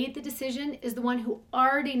who made the decision is the one who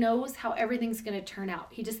already knows how everything's going to turn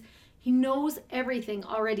out. He knows everything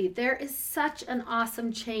already. There is such an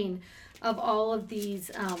awesome chain of all of these,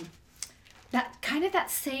 that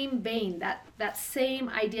same vein, that same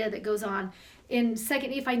idea that goes on in 2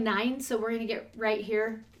 Nephi 9. So we're going to get right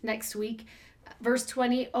here next week. Verse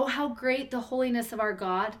 20, oh, how great the holiness of our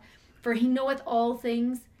God, for he knoweth all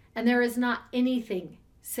things, and there is not anything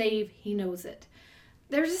save he knows it.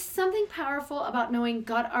 There's just something powerful about knowing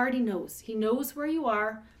God already knows. He knows where you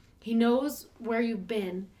are. He knows where you've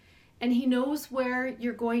been. And he knows where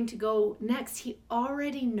you're going to go next. He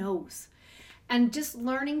already knows. And just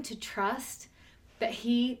learning to trust that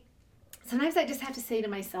sometimes I just have to say to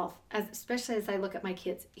myself, especially as I look at my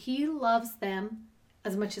kids, he loves them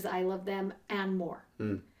as much as I love them and more.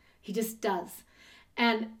 He just does.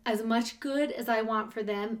 And as much good as I want for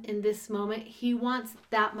them in this moment, he wants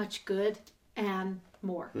that much good and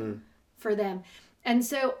more for them. And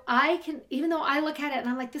so I can, even though I look at it and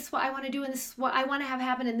I'm like, this is what I want to do and this is what I want to have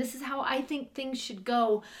happen and this is how I think things should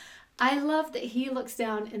go, I love that he looks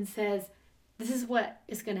down and says, this is what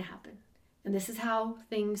is going to happen. And this is how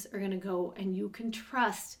things are going to go. And you can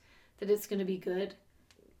trust that it's going to be good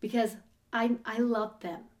because I love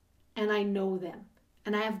them and I know them.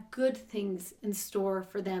 And I have good things in store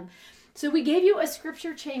for them. So we gave you a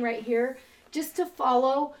scripture chain right here just to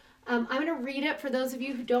follow. I'm going to read it for those of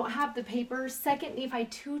you who don't have the paper. 2 Nephi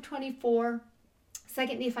 2:24, 2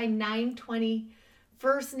 Nephi 9:20,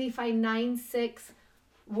 1 Nephi 9:6,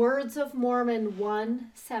 Words of Mormon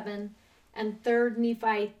 1:7, and 3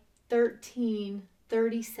 Nephi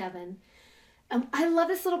 13:37. I love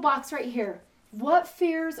this little box right here. What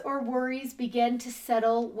fears or worries begin to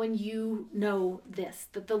settle when you know this,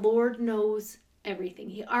 that the Lord knows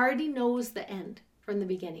everything. He already knows the end from the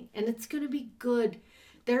beginning, and it's going to be good.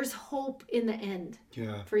 There's hope in the end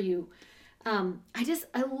for you. I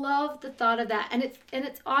love the thought of that, and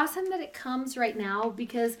it's awesome that it comes right now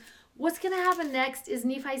because what's going to happen next is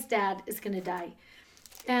Nephi's dad is going to die,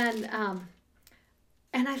 and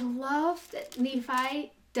I love that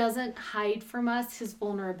Nephi doesn't hide from us his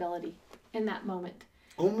vulnerability in that moment.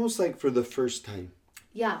 Almost like for the first time.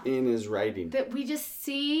 Yeah. In his writing. That we just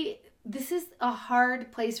see this is a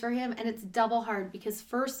hard place for him, and it's double hard because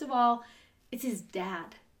first of all, it's his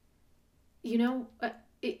dad. You know,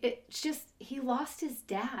 it's just, he lost his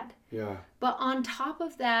dad. Yeah. But on top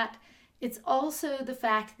of that, it's also the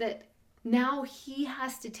fact that now he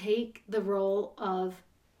has to take the role of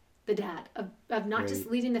the dad, of not just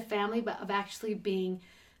leading the family, but of actually being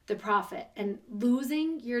the prophet. And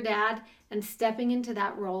losing your dad and stepping into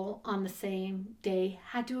that role on the same day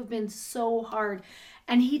had to have been so hard.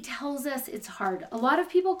 And he tells us it's hard. A lot of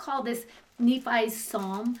people call this Nephi's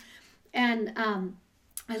Psalm. And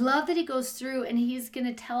I love that he goes through and he's going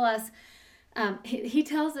to tell us, he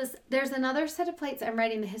tells us there's another set of plates I'm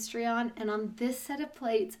writing the history on. And on this set of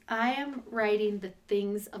plates, I am writing the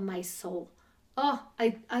things of my soul. Oh,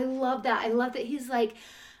 I love that. I love that he's like,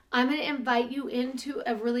 I'm going to invite you into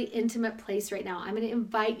a really intimate place right now. I'm going to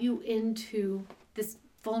invite you into this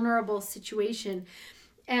vulnerable situation.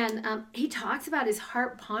 And he talks about his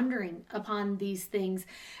heart pondering upon these things.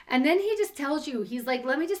 And then he just tells you, he's like,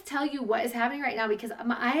 let me just tell you what is happening right now because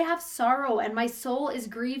I have sorrow and my soul is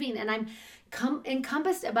grieving and I'm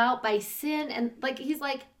encompassed about by sin. And like, he's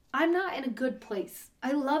like, I'm not in a good place.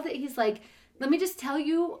 I love that he's like, let me just tell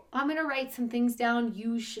you, I'm going to write some things down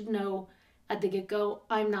you should know at the get-go.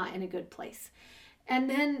 I'm not in a good place. And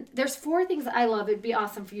then there's 4 things I love. It'd be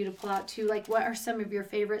awesome for you to pull out too. Like, what are some of your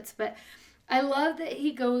favorites? But I love that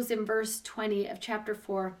he goes in verse 20 of chapter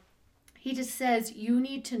 4. He just says, you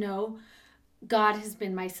need to know God has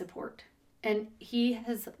been my support. And he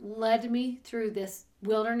has led me through this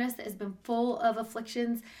wilderness that has been full of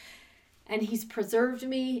afflictions. And he's preserved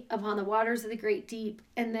me upon the waters of the great deep.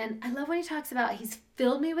 And then I love when he talks about he's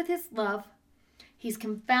filled me with his love. He's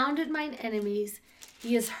confounded mine enemies.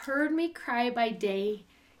 He has heard me cry by day.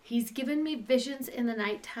 He's given me visions in the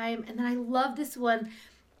nighttime. And then I love this one.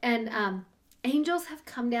 And angels have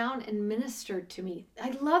come down and ministered to me.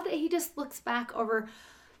 I love that he just looks back over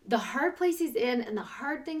the hard place he's in and the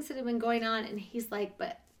hard things that have been going on. And he's like,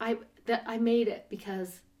 but I made it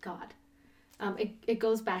because God. It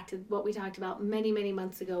goes back to what we talked about many, many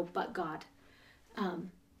months ago, but God.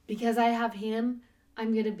 Because I have him,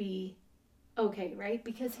 I'm going to be okay, right?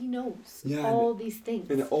 Because he knows Yeah, all these things.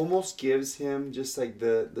 and it almost gives him just like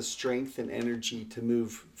the strength and energy to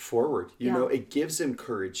move forward. You Yeah. know, it gives him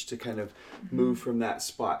courage to kind of move from that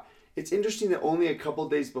spot. It's interesting that only a couple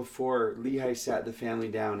days before, Lehi sat the family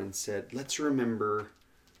down and said, let's remember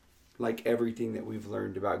like everything that we've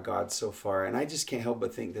learned about God so far. And I just can't help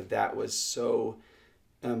but think that that was so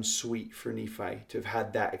sweet for Nephi to have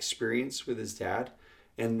had that experience with his dad,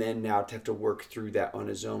 and then now to have to work through that on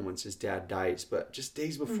his own once his dad dies. But just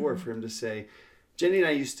days before, for him to say, Jenny and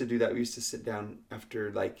I used to do that. We used to sit down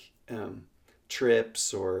after like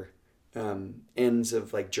trips or ends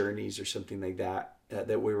of like journeys or something like that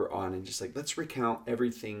that we were on, and just like, let's recount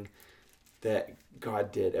everything that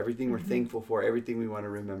God did, everything we're thankful for, everything we want to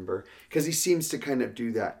remember, because he seems to kind of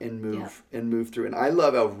do that and move through. And I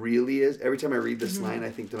love how real he is. Every time I read this line, I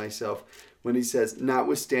think to myself, when he says,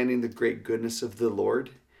 notwithstanding the great goodness of the Lord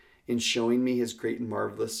in showing me his great and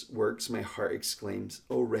marvelous works, my heart exclaims,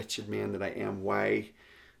 oh wretched man that I am, why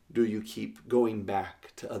do you keep going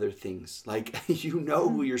back to other things? Like, you know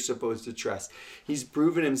who you're supposed to trust. He's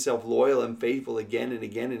proven himself loyal and faithful again and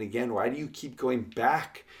again and again. Why do you keep going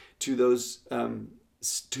back to those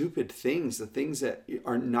stupid things, the things that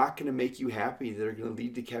are not going to make you happy, that are going to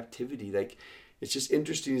lead to captivity? Like, it's just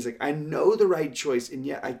interesting. He's like, I know the right choice, and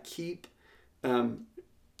yet I keep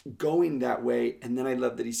going that way. And then I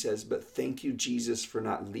love that he says, but thank you, Jesus, for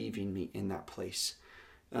not leaving me in that place.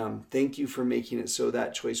 Thank you for making it so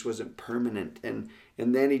that choice wasn't permanent. And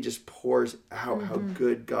then he just pours out how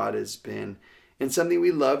good God has been. And something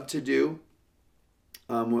we love to do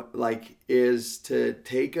is to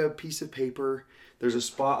take a piece of paper. There's a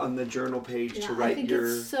spot on the journal page to write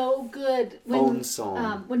it's so good. Own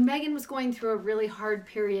psalm. When Megan was going through a really hard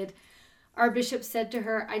period, our bishop said to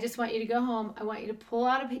her, I just want you to go home. I want you to pull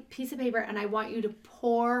out a piece of paper and I want you to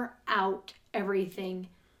pour out everything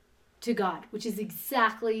to God, which is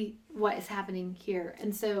exactly what is happening here.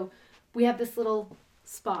 And so we have this little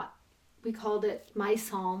spot. We called it My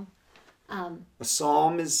Psalm. A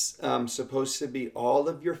psalm is supposed to be all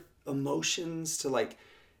of your emotions to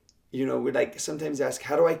we like sometimes ask,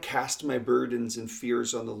 how do I cast my burdens and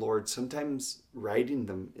fears on the Lord? Sometimes writing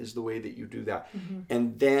them is the way that you do that.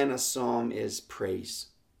 And then a psalm is praise.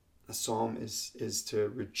 A psalm is to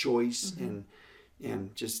rejoice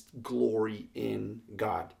and just glory in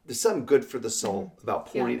God. There's something good for the soul about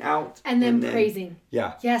pouring out. And then praising.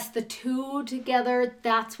 Yeah. Yes, the two together,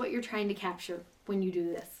 that's what you're trying to capture when you do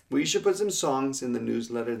this. We should put some songs in the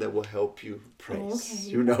newsletter that will help you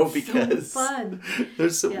praise. Okay. Because so fun.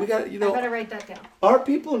 There's some, we got, I better write that down. Our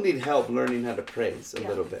people need help learning how to praise a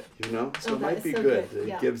little bit, So it might be so good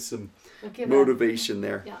to give some Okay, motivation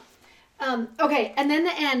there. Yeah. Okay, and then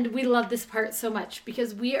the end, we love this part so much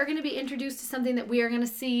because we are going to be introduced to something that we are going to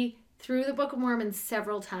see through the Book of Mormon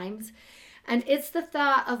several times. And it's the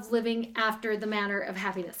thought of living after the manner of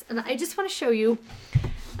happiness. And I just want to show you,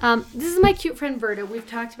 this is my cute friend Verda. We've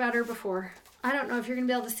talked about her before. I don't know if you're going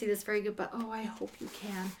to be able to see this very good, but I hope you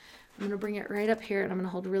can. I'm going to bring it right up here and I'm going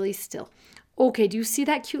to hold really still. Okay, do you see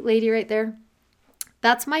that cute lady right there?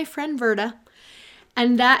 That's my friend Verda.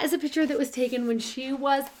 And that is a picture that was taken when she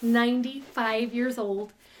was 95 years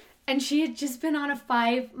old. And she had just been on a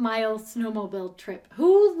 5-mile snowmobile trip.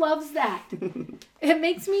 Who loves that? It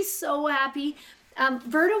makes me so happy.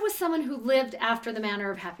 Verda was someone who lived after the manner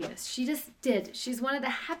of happiness. She just did. She's one of the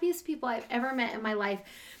happiest people I've ever met in my life.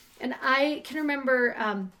 And I can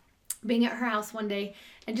remember being at her house one day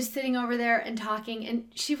and just sitting over there and talking. And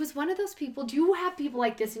she was one of those people. Do you have people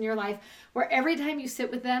like this in your life where every time you sit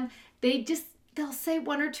with them, they'll say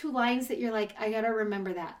one or two lines that you're like, I got to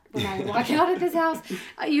remember that when I walk out of this house.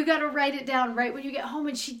 You got to write it down right when you get home.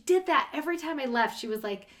 And she did that every time I left. She was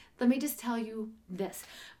like, let me just tell you this.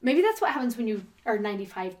 Maybe that's what happens when you are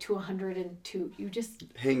 95 to 102. You just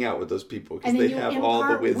hang out with those people because they have all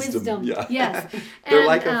the wisdom. Yeah. Yes. They're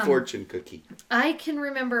like a fortune cookie. I can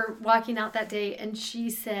remember walking out that day and she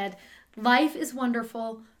said, life is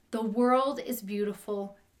wonderful. The world is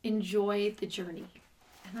beautiful. Enjoy the journey.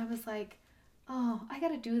 And I was like, oh, I got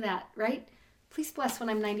to do that, right? Please bless when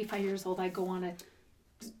I'm 95 years old, I go on a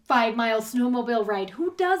 5-mile snowmobile ride.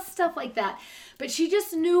 Who does stuff like that? But she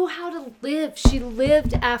just knew how to live. She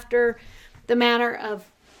lived after the manner of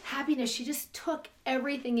happiness. She just took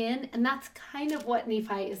everything in. And that's kind of what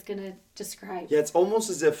Nephi is going to describe. Yeah, it's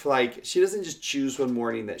almost as if she doesn't just choose one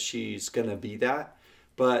morning that she's going to be that.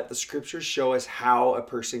 But the scriptures show us how a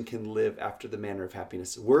person can live after the manner of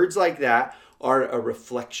happiness. Words like that are a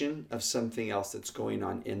reflection of something else that's going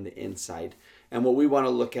on in the inside. And what we want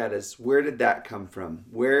to look at is, where did that come from?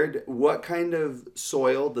 What kind of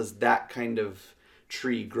soil does that kind of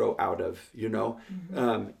tree grow out of, you know?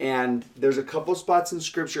 And there's a couple spots in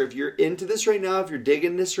scripture. If you're into this right now, if you're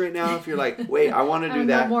digging this right now, if you're like, wait, I want to do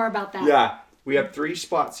that. Know more about that. Yeah. We have 3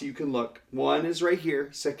 spots you can look. One is right here,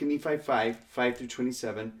 2 Nephi 5 through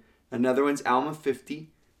 27. Another one's Alma 50.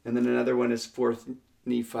 And then another one is 4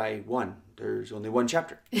 Nephi 1. There's only one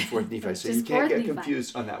chapter in 4 Nephi, so you can't get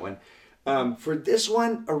confused on that one. For this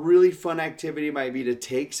one, a really fun activity might be to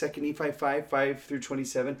take 2 Nephi 5 through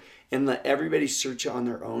 27, and let everybody search it on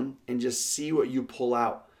their own and just see what you pull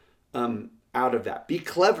out of that. Be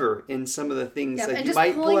clever in some of the things. Yeah, like you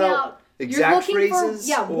might pull out exact phrases.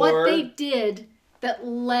 What they did that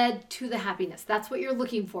led to the happiness. That's what you're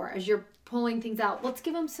looking for as you're pulling things out. Let's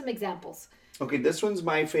give them some examples. Okay, this one's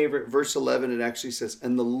my favorite. Verse 11, it actually says,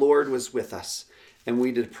 "And the Lord was with us, and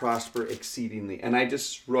we did prosper exceedingly." And I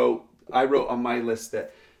wrote on my list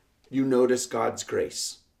that you notice God's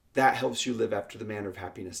grace. That helps you live after the manner of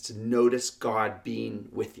happiness, to notice God being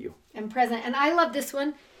with you. And present. And I love this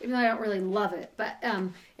one, even though I don't really love it. But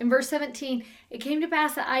in verse 17, "It came to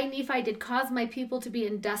pass that I, Nephi, did cause my people to be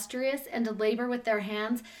industrious and to labor with their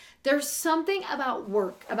hands." There's something about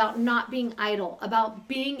work, about not being idle, about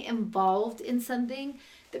being involved in something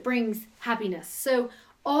that brings happiness. So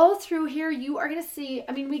all through here, you are going to see,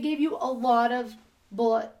 we gave you a lot of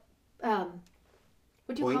bullet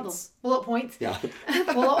what do you call those? Bullet points. Yeah.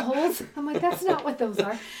 Bullet holes. I'm like, that's not what those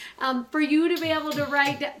are. For you to be able to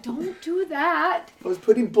write down, don't do that. I was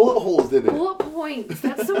putting bullet holes in it. Bullet points.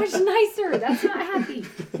 That's so much nicer. That's not happy.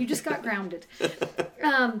 You just got grounded.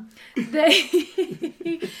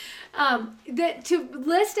 To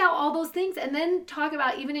list out all those things and then talk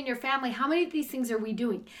about, even in your family, how many of these things are we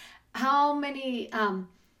doing? How many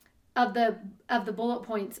of the bullet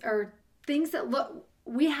points are things that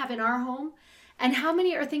we have in our home? And how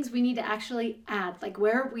many are things we need to actually add? Like,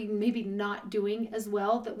 where are we maybe not doing as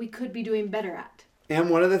well that we could be doing better at? And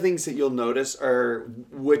one of the things that you'll notice are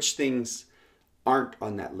which things aren't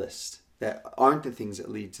on that list, that aren't the things that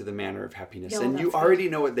lead to the manner of happiness. And you already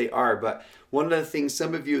know what they are. But one of the things,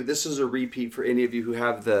 some of you, this is a repeat for any of you who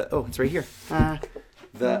have it's right here.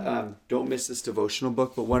 Don't Miss This devotional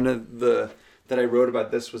book. But one of the that I wrote about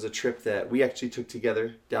this was a trip that we actually took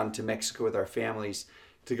together down to Mexico with our families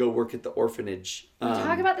to go work at the orphanage. We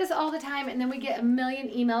talk about this all the time, and then we get a million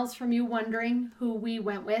emails from you wondering who we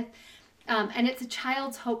went with. And it's a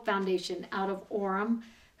Child's Hope Foundation out of Orem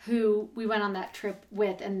who we went on that trip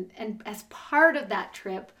with. And as part of that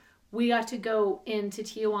trip, we got to go into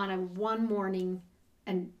Tijuana one morning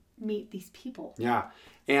and meet these people. Yeah.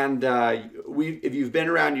 And if you've been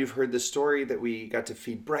around, you've heard the story that we got to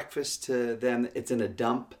feed breakfast to them. It's in a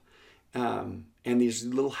dump. And these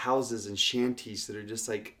little houses and shanties that are just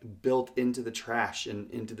like built into the trash and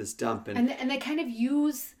into this dump. And they kind of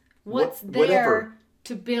use what's there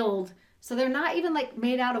to build. So they're not even like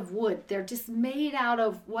made out of wood. They're just made out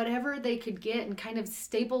of whatever they could get and kind of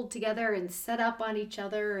stapled together and set up on each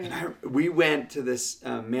other. And we went to this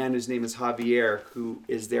man whose name is Javier, who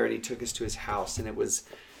is there, and he took us to his house. And there's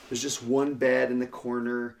just one bed in the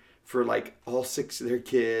corner for like all 6 of their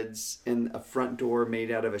kids, and a front door made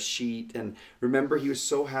out of a sheet. And remember, he was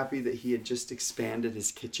so happy that he had just expanded his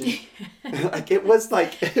kitchen. it was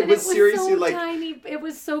seriously so like tiny. It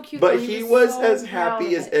was so cute. But he was so as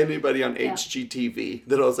happy as anybody on HGTV.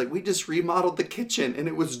 That I was like, we just remodeled the kitchen and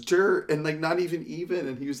it was dirt and like not even.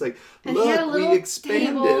 And he was like, look, he had a little we expanded.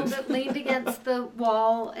 Table that leaned against the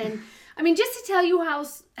wall. And just to tell you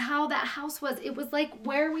how that house was, it was like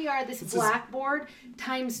where we are, this blackboard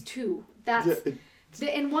times 2.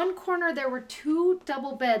 In one corner, there were 2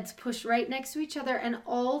 double beds pushed right next to each other, and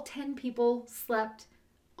all 10 people slept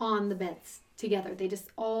on the beds together. They just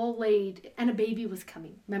all laid, and a baby was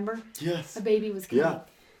coming. Remember? Yes. A baby was coming. Yeah.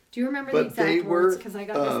 Do you remember the exact words? Because I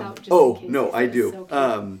got this out just in case. No, I do.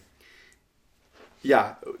 So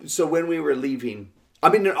yeah. So when we were leaving,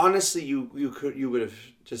 honestly, you would have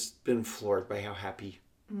just been floored by how happy.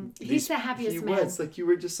 He's the happiest man. He was. Like, you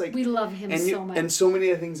were just like... We love him so much. And so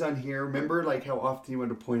many of the things on here, remember like how often you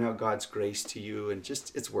want to point out God's grace to you, and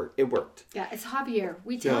just, it worked. Yeah, it's Javier.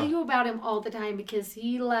 We tell you about him all the time because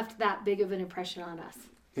he left that big of an impression on us.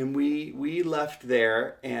 And we left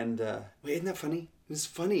there, and isn't that funny? It's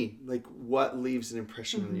funny, like what leaves an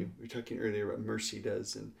impression on you. We were talking earlier about mercy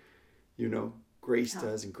does, and grace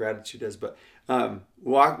does, and gratitude does. But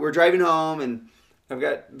we're driving home, and I've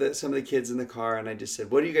got some of the kids in the car, and I just said,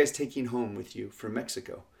 what are you guys taking home with you from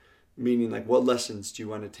Mexico? Meaning, like, what lessons do you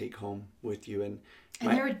want to take home with you? And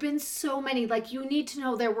there had been so many. Like, you need to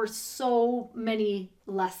know there were so many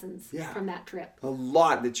lessons from that trip. A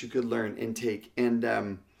lot that you could learn and take.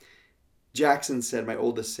 And Jackson said, my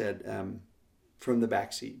oldest said, from the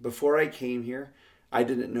backseat, before I came here, I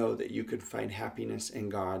didn't know that you could find happiness in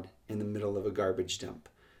God in the middle of a garbage dump,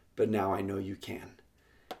 but now I know you can.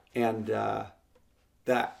 And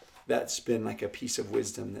that's been like a piece of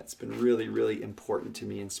wisdom that's been really, really important to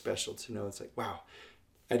me and special to know. It's like, wow,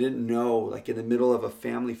 I didn't know, like in the middle of a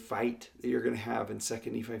family fight that you're going to have in 2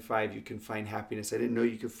 Nephi 5, you can find happiness. I didn't know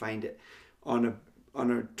you could find it on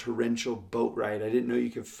a torrential boat ride. I didn't know you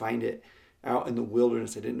could find it out in the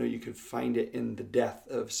wilderness. I didn't know you could find it in the death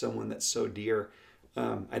of someone that's so dear.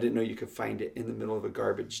 I didn't know you could find it in the middle of a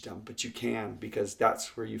garbage dump, but you can, because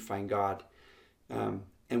that's where you find God.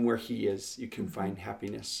 And where he is, you can find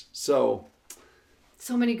happiness. So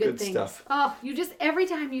many good things. Stuff. Oh, every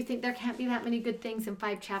time you think there can't be that many good things in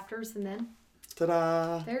 5 chapters, and then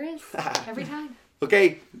ta-da! There is. Every time.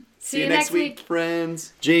 Okay. See you next week,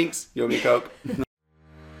 friends. Jinx, you owe me a Coke.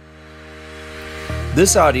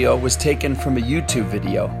 This audio was taken from a YouTube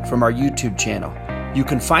video from our YouTube channel. You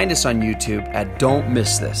can find us on YouTube at Don't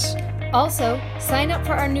Miss This. Also, sign up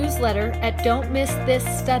for our newsletter at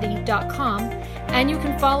don'tmissthisstudy.com, and you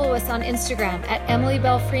can follow us on Instagram at Emily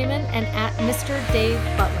Bell Freeman and at Mr. Dave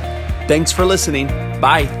Butler. Thanks for listening.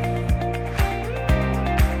 Bye.